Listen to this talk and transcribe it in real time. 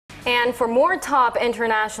And for more top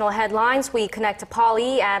international headlines, we connect to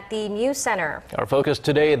Polly at the News Center. Our focus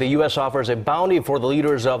today, the U.S. offers a bounty for the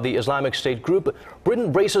leaders of the Islamic State group.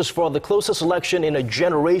 Britain braces for the closest election in a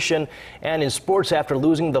generation. And in sports, after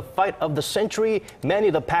losing the fight of the century,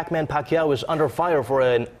 Manny the Pac-Man Pacquiao is under fire for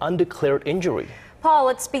an undeclared injury. Paul,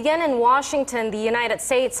 let's begin in Washington. The United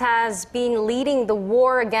States has been leading the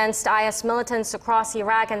war against IS militants across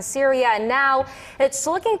Iraq and Syria, and now it's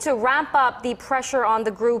looking to ramp up the pressure on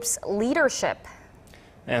the group's leadership.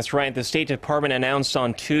 That's right. The State Department announced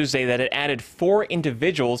on Tuesday that it added 4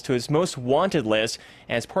 individuals to its most wanted list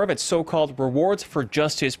as part of its so-called Rewards for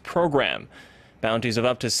Justice program. Bounties of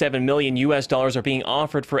up to $7 million are being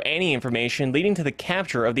offered for any information leading to the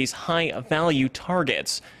capture of these high-value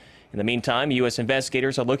targets. In the meantime, U.S.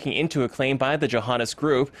 investigators are looking into a claim by the jihadist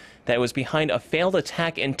group that was behind a failed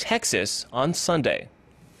attack in Texas on Sunday.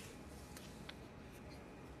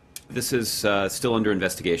 This is still under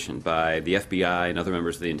investigation by the FBI and other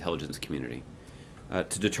members of the intelligence community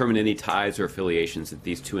to determine any ties or affiliations that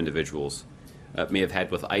these 2 individuals may have had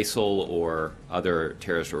with ISIL or other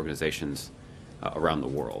terrorist organizations around the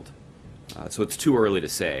world. So it's too early to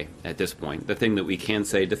say at this point. The thing that we can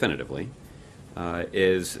say definitively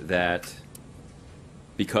is that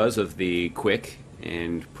because of the quick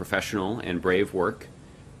and professional and brave work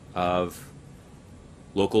of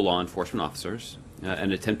local law enforcement officers,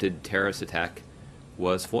 an attempted terrorist attack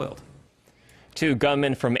was foiled. 2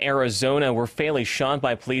 gunmen from Arizona were fatally shot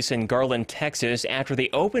by police in Garland, Texas, after they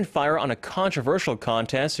opened fire on a controversial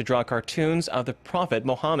contest to draw cartoons of the Prophet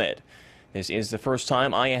Muhammad. This is the first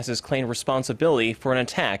time IS has claimed responsibility for an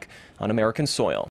attack on American soil.